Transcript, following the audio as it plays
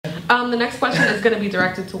The next question is going to be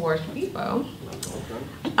directed towards Depot. Okay.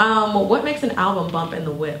 What makes an album bump in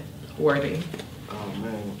the whip worthy? Oh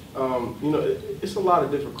man, you know, it's a lot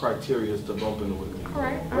of different criteria to bump in the whip. All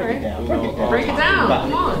right. Break it down. Break it down.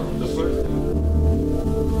 Come on. The first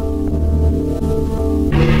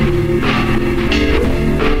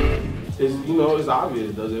is, you know, it's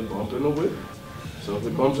obvious. Does it bump in the whip? So if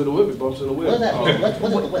it bumps in the whip, it bumps in the whip. What is that? What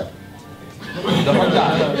is the whip?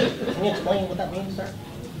 Can you explain what that means, sir?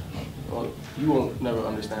 Well, you won't never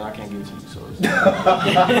understand. I can't give it to you, so. It's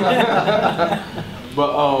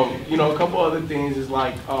but you know, a couple other things is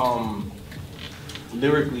like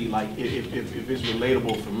lyrically, like if it's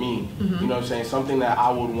relatable for me, you know what I'm saying, something that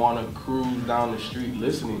I would want to cruise down the street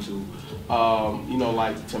listening to. You know,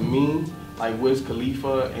 like to me, like Wiz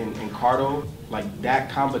Khalifa and Cardo, like that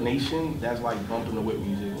combination, that's like bumping the whip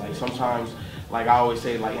music. Like sometimes, like I always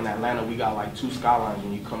say, like in Atlanta, we got like two skylines.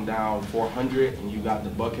 When you come down 400 and you got the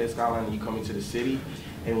Buckhead skyline and you come into the city.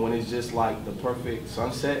 And when it's just like the perfect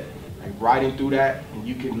sunset, like riding through that, and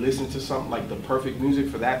you can listen to something like the perfect music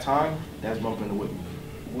for that time, that's bumping the whip music.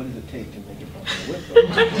 What does it take to make it bump in the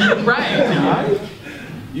whip? Right.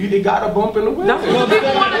 It gotta bump in the whip. That's what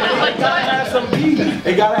people want to know. Like, It gotta have some beat.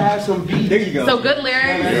 It gotta have some beat. There you go. so good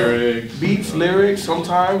lyrics. Beats, lyrics.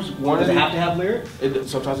 Sometimes one Does of it the have to have lyrics?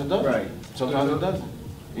 sometimes it does. Right. Sometimes it doesn't.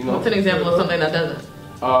 You know. What's an example of something that doesn't?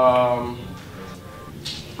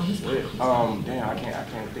 Damn, I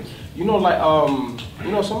can't think. You know, like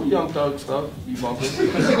you know, some Young Thug stuff you bumping.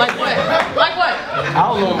 Like what? Like what? I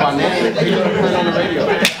don't know my name. You don't put it on the radio.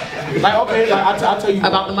 Like okay, like I'll tell you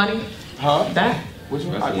About the money? Huh? That? Which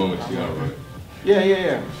one? That's the one with Tiana, right?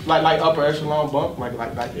 Yeah. Like upper echelon bump. Like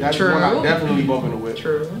that's True. one I definitely bump in the whip.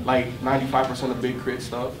 True. Like 95% of Big Crit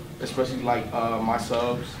stuff, especially like my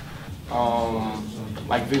subs.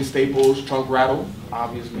 Like Vince Staples, Trunk Rattle,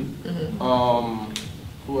 obviously.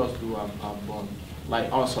 Who else do I bump?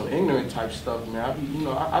 Like on some ignorant type stuff, man.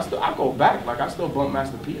 I go back. Like I still bump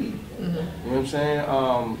Master P. You know what I'm saying?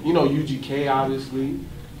 You know UGK, obviously.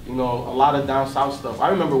 You know, a lot of down south stuff. I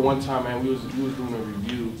remember one time, man, we was doing a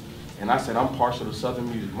review, and I said I'm partial to Southern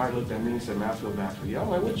music. Mike looked at me and said, "Man, I feel bad for you." I'm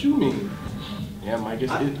like, "What you mean?" Yeah, Mike.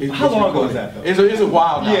 How long ago was that, though? It's a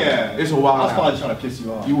while now. Yeah, it's a while now. I was probably trying to piss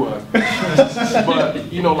you off. You were.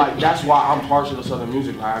 But you know, like that's why I'm partial to Southern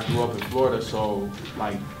music. Like I grew up in Florida, so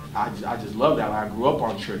like I just love that. Like, I grew up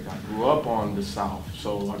on Trick. I grew up on the South.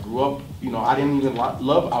 So I grew up. You know, I didn't even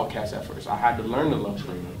love Outkast at first. I had to learn to love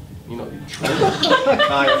Trina. You know, Trina.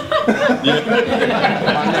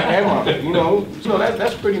 You know, so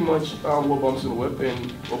that's pretty much what bumps in the whip,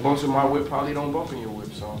 and what bumps in my whip probably don't bump in your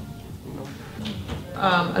whip. So, you know.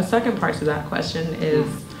 A second part to that question is,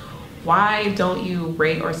 why don't you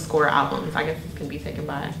rate or score albums? I guess this can be taken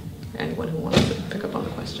by anyone who wants to pick up on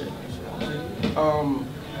the question.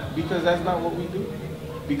 Because that's not what we do.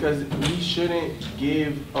 Because we shouldn't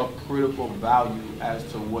give a critical value as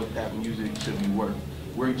to what that music should be worth.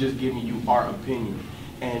 We're just giving you our opinion.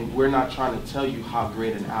 And we're not trying to tell you how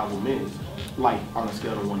great an album is, like on a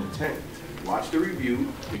scale of 1 to 10. Watch the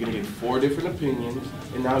review, you're gonna get 4 different opinions,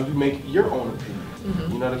 and now you make your own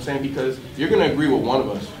opinion. You know what I'm saying? Because you're gonna agree with one of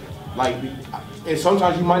us. Like, and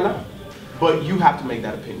sometimes you might not. But you have to make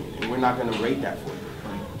that opinion, and we're not gonna rate that for you.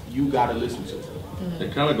 Like, you gotta listen to it.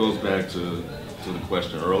 It kind of goes back to the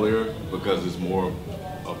question earlier, because it's more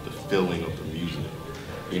of the feeling of the music.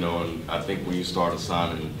 You know, and I think when you start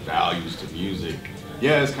assigning values to music,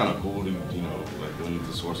 yeah, it's kind of cool to, you know, like limit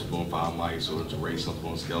the source of 5 mics or to rate something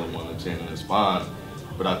on a scale of 1 to 10, and it's fine.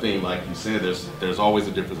 But I think, like you said, there's always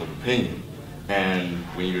a difference of opinion. And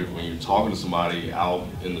when you're talking to somebody out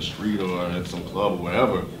in the street or at some club or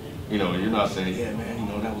whatever, you know, you're not saying, yeah, man, you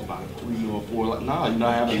know, that was about a 3 or 4. Like, nah, you're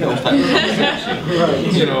not having those type of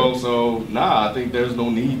conversations. You know, so nah, I think there's no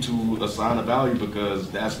need to assign a value because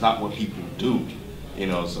that's not what people do. You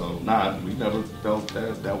know, so nah, we never felt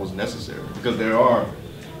that was necessary because there are,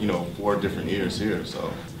 you know, 4 different ears here,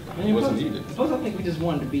 so it wasn't needed. Plus, I think we just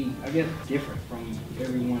wanted to be, I guess, different from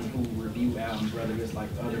everyone who review albums, whether it's like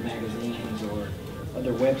other magazines or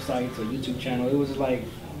other websites or YouTube channel. It was just like,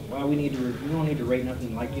 well, we don't need to rate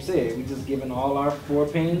nothing. Like you said, we just giving all our 4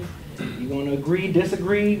 opinions. You're going to agree,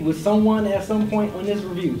 disagree with someone at some point on this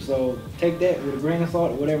review. So take that with a grain of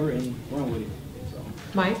salt or whatever and run with it. So.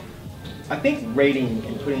 Mike? I think rating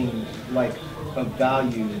and putting like a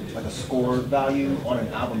value, like a score value on an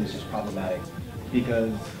album is just problematic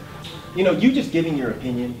because, you know, you just giving your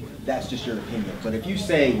opinion, that's just your opinion. But if you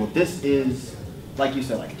say, well, this is, like you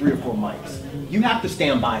said, like 3 or 4 mics, you have to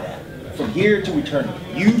stand by that. From here to eternity.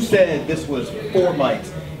 You said this was 4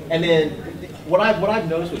 mics. And then what I've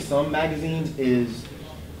noticed with some magazines is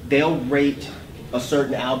they'll rate a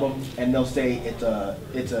certain album and they'll say it's a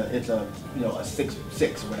you know, a 6 or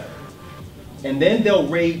whatever. And then they'll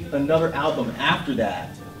rate another album after that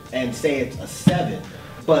and say it's a 7.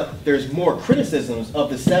 But there's more criticisms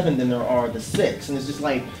of the 7 than there are the 6. And it's just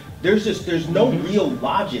like, there's no real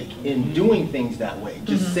logic in doing things that way.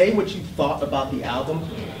 Just say what you thought about the album.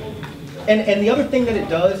 And the other thing that it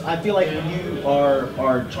does, I feel like when you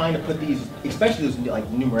are trying to put these, especially those like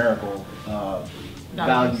numerical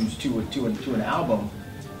values to an album,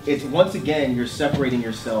 it's once again you're separating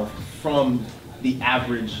yourself from the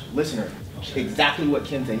average listener. Exactly what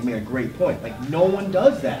Ken said. He made a great point. Like, no one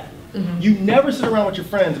does that. You never sit around with your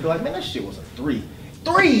friends and be like, man, that shit was a 3.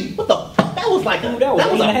 3? What the fuck? That was like a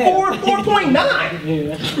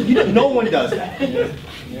 4.9. Yeah. No one does that.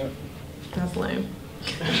 Yeah. That's lame.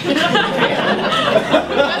 Yeah,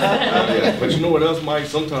 but you know what else, Mike?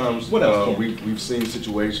 Sometimes we've seen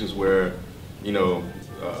situations where, you know,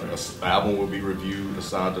 an album will be reviewed,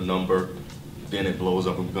 assigned a number, then it blows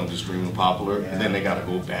up and becomes extremely popular, and then they got to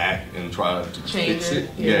go back and try to fix it.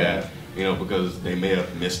 Yeah. You know, because they may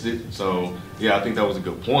have missed it. So, yeah, I think that was a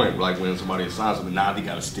good point. Like, when somebody assigns something, now they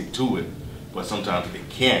got to stick to it. But sometimes they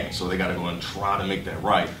can't, so they got to go and try to make that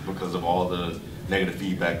right because of all the negative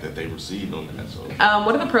feedback that they received on that. So,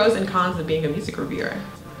 what are the pros and cons of being a music reviewer? I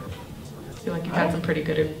feel like you've had some pretty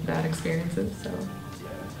good and bad experiences. So,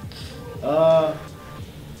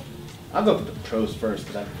 I'll go for the pros first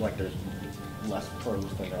because I feel like there's less pros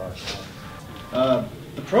than there are.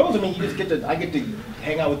 The pros, I mean, I get to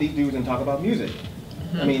hang out with these dudes and talk about music.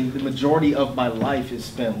 I mean, the majority of my life is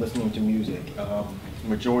spent listening to music. The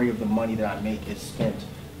majority of the money that I make is spent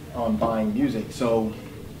on buying music. So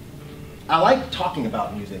I like talking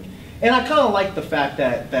about music. And I kind of like the fact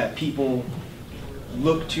that people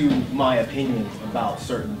look to my opinions about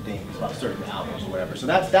certain things, about certain albums or whatever. So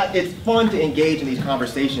it's fun to engage in these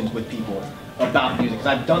conversations with people about music.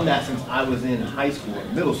 Because I've done that since I was in high school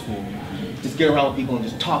and middle school. Just get around with people and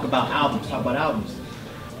just talk about albums,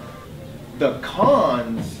 The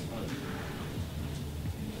cons,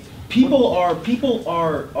 people are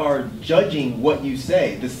judging what you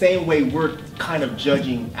say the same way we're kind of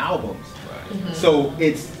judging albums. So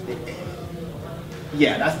that's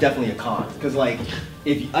definitely a con. Because like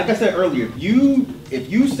I said earlier, if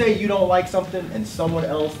you say you don't like something and someone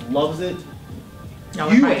else loves it,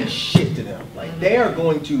 you ain't shit to them. Like they are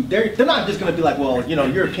going to, they're not just going to be like, well, you know,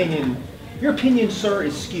 your opinion, sir,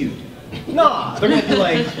 is skewed. Nah, they're gonna be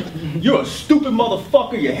like, you're a stupid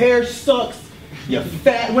motherfucker, your hair sucks, you're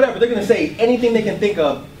fat, whatever. They're gonna say anything they can think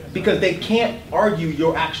of because they can't argue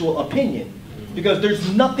your actual opinion. Because there's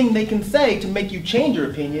nothing they can say to make you change your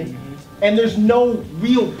opinion, and there's no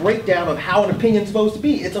real breakdown of how an opinion's supposed to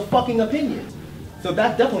be. It's a fucking opinion. So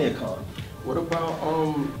that's definitely a con. What about,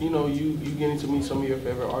 you know, you getting to meet some of your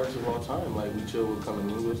favorite artists of all time? Like, we chilled with Coming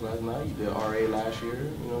English last night. You did RA last year,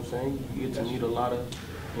 you know what I'm saying? You get to meet a lot of, you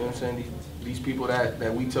know what I'm saying, these people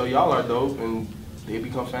that we tell y'all are dope, and they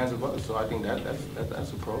become fans of us. So I think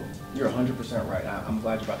that's a pro. You're 100% right. I'm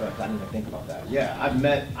glad you brought that up. I didn't even think about that. Yeah, I've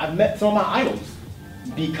met some of my idols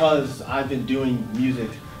because I've been doing music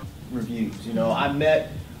reviews. You know, I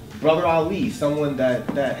met Brother Ali, someone that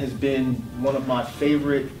has been one of my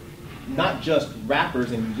favorite, not just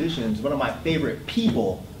rappers and musicians, one of my favorite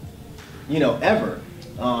people, you know, ever.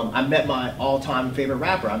 I met my all-time favorite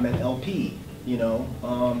rapper. I met LP, you know.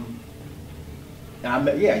 And I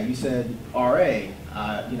met, you said RA.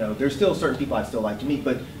 You know, there's still certain people I'd still like to meet,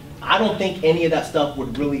 but I don't think any of that stuff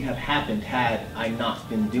would really have happened had I not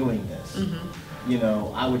been doing this. You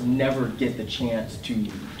know, I would never get the chance to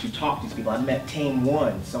talk to these people. I met Tame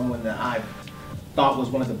One, someone that I thought was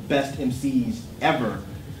one of the best MCs ever.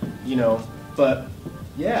 You know, but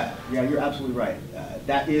yeah, you're absolutely right.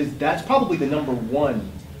 That's probably the #1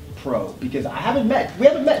 pro because we haven't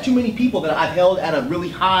met too many people that I've held at a really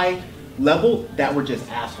high level that were just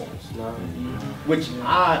assholes. Which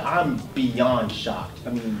I'm beyond shocked. I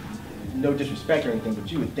mean, no disrespect or anything,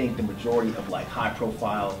 but you would think the majority of like high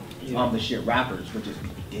profile the shit rappers would just be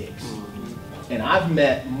dicks. And I've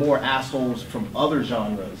met more assholes from other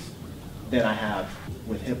genres than I have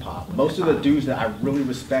with hip hop. Most of the dudes that I really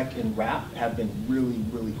respect in rap have been really,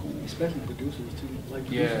 really cool. Especially producers too. Like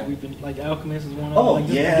producers we've been like Alchemist is one of them. Like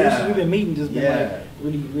producers we've been meeting just been like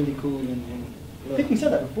really, really cool and I think we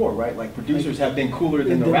said that before, right? Like producers have been cooler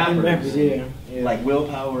than the rappers. Yeah. Like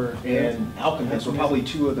Willpower and Alchemist were probably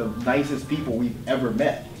two of the nicest people we've ever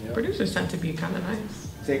met. Yeah. Producers tend to be kind of nice.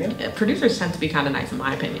 Say again? Yeah, producers tend to be kind of nice in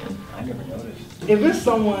my opinion. I never noticed. If it's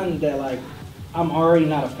someone that like I'm already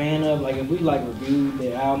not a fan of, like if we like reviewed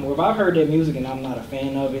their album, or if I've heard their music and I'm not a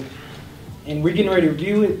fan of it, and we're getting ready to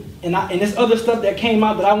review it, and this other stuff that came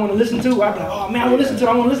out that I want to listen to, I'd be like, oh man, I want to listen to it,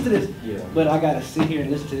 I want to listen to this. Yeah. But I gotta sit here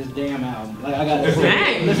and listen to this damn album. Like I gotta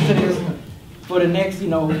Dang. listen to this for the next,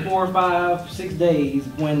 4, 5, 6 days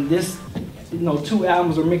when this, 2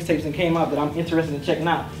 albums or mixtapes that came out that I'm interested in checking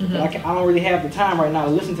out. But I don't really have the time right now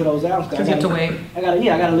to listen to those albums. Because you have to wait. I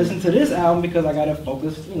gotta listen to this album because I gotta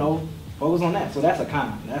focus on that. So that's a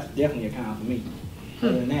con. That's definitely a con for me.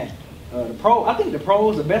 Other than that, I think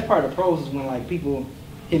the best part of the pros is when like people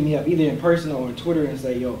hit me up either in person or on Twitter and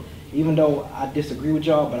say, yo, even though I disagree with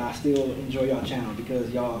y'all, but I still enjoy y'all channel because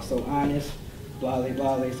y'all are so honest, blah,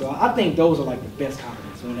 blah, blah. So I think those are like the best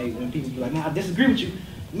compliments when people be like, man, I disagree with you.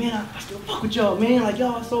 Man, I still fuck with y'all, man. Like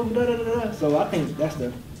y'all so da da da da. So I think that's the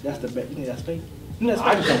best. You think that's fake?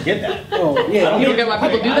 I just don't get that. Oh yeah, You don't get why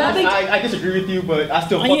people do that? I disagree with you, but I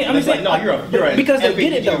still fuck with I'm it's like, no, you're a because they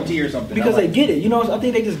get it though. FAQT or something. Because I'm they get it. I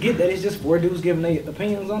think they just get that it's just 4 dudes giving their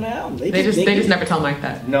opinions on the album. They They just just never tell Mike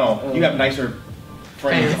that. No, you have nicer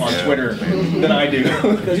friends Fans. on Twitter than I do.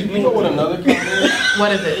 You know what another con is?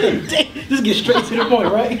 What is it? Just get straight to the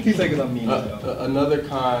point, right? He's like, I'm mean. Another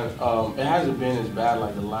con, it hasn't been as bad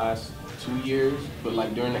like the last 2 years, but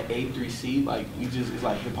like during the A3C, like it's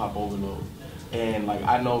like hip hop overload. And like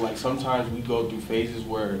I know like sometimes we go through phases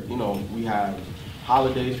where, we have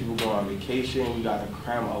holidays, people go on vacation, we gotta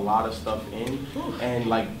cram a lot of stuff in. And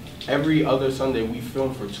like every other Sunday we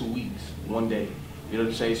film for 2 weeks, 1 day. You know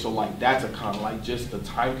what I'm saying? So like that's a con, like just the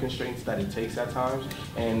time constraints that it takes at times.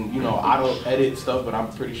 And I don't edit stuff, but I'm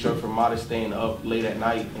pretty sure for Modest staying up late at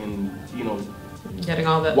night and Getting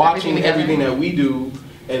all the watching together. everything that we do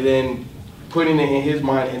and then putting it in his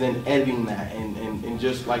mind and then editing that and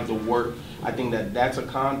just like the work. I think that's a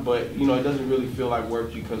con, but it doesn't really feel like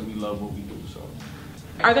work because we love what we do. So,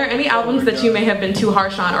 Are there any albums that you may have been too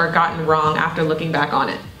harsh on or gotten wrong after looking back on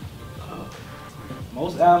it?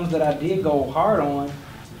 Most albums that I did go hard on,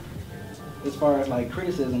 as far as like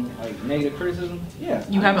criticism, like negative criticism, yeah.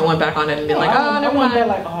 You haven't went back on it and been like, oh, never I went mind.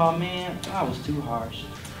 back like, oh man, I was too harsh.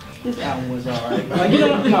 This album was alright. Like,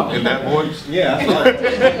 no. In that voice? Yeah.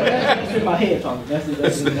 That's in my head talking. That's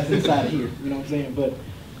inside of here. You know what I'm saying? But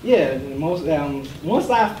yeah, most albums, once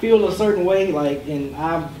I feel a certain way, like, and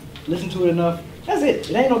I've listened to it enough, that's it.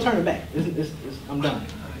 It ain't no turning back. I'm done.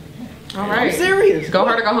 All right. I'm serious. Go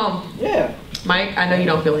hard or go home. Yeah. Mike, I know you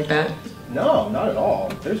don't feel like that. No, not at all.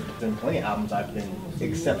 There's been plenty of albums I've been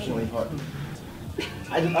exceptionally hard.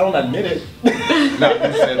 I don't admit it. No,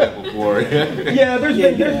 you said that before. Yeah, there's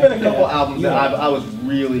been a couple albums that I was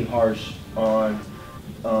really harsh on.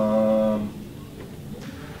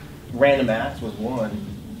 Random Acts was one.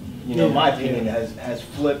 My opinion has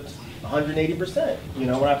flipped 180%. When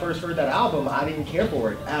I first heard that album, I didn't care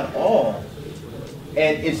for it at all.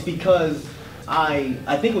 And it's because I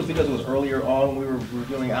think it was because it was earlier on when we were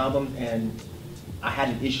reviewing albums, and I had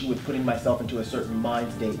an issue with putting myself into a certain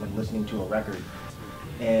mind state when listening to a record.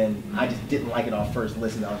 And I just didn't like it on first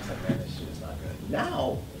listen. I was like, man, this shit is not good.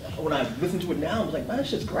 Now, when I listen to it now, I'm like, man, this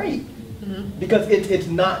shit's great. Because it's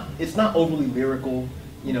not overly lyrical,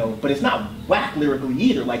 but it's not whack lyrically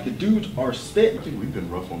either. Like the dudes are spitting. I think we've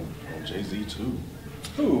been rough on Jay-Z too.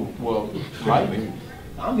 Who? well, Mike,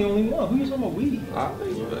 I'm the only one. Who you talking about? We?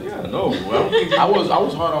 Yeah, no. Well, I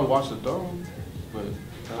was hard on Watch the Throne, but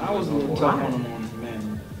I was a little tough on him on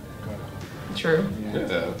Man. True.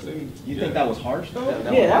 You think that was harsh though?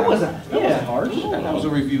 That wasn't harsh. that was a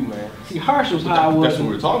review, man. See, harsh was how I was. that's what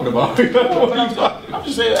we're talking about. I'm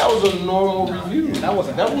just saying that was a normal review. That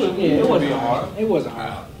wasn't. It wasn't hard. It wasn't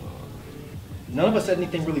hard. None of us said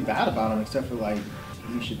anything really bad about him except for like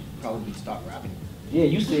he should probably stop rapping. Yeah,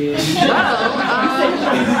 you said. He's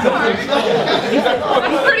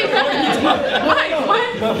pretty bad. Mike, what?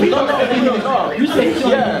 You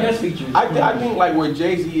said guest features. I think like where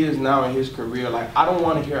Jay-Z is now in his career, like I don't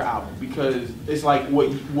want to hear album because it's like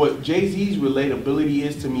what Jay-Z's relatability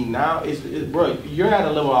is to me now is bro, you're at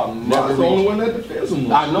a level I'll never That's the only reach. one that defends him.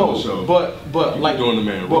 I know, So, but you like doing the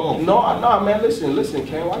man wrong. No, man, listen,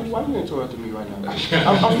 Ken, why you interrupting me right now?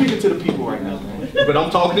 I'm speaking to the people right now, man. But I'm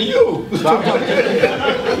talking to you.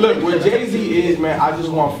 Look, where Jay-Z is, man, I just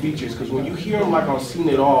want features because when you hear him like on Seen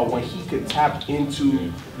It All, when he could tap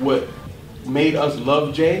into what made us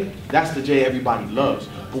love Jay, that's the Jay everybody loves.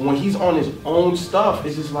 But when he's on his own stuff,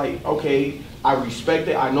 it's just like, okay, I respect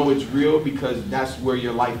it. I know it's real because that's where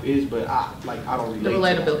your life is, but I don't relate. The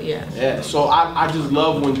relatability, yeah. Yeah, so I just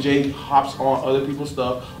love when Jay hops on other people's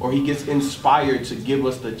stuff or he gets inspired to give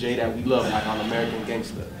us the Jay that we love, like on American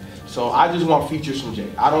Gangster. So I just want features from Jay.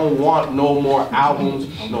 I don't want no more albums,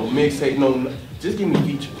 no mixtape, just give me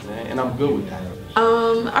features, man, and I'm good with that.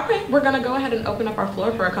 Okay, we're gonna go ahead and open up our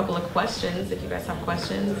floor for a couple of questions. If you guys have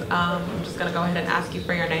questions, I'm just gonna go ahead and ask you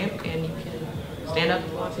for your name, and you can stand up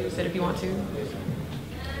if you want to, sit if you want to.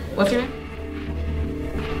 What's your name?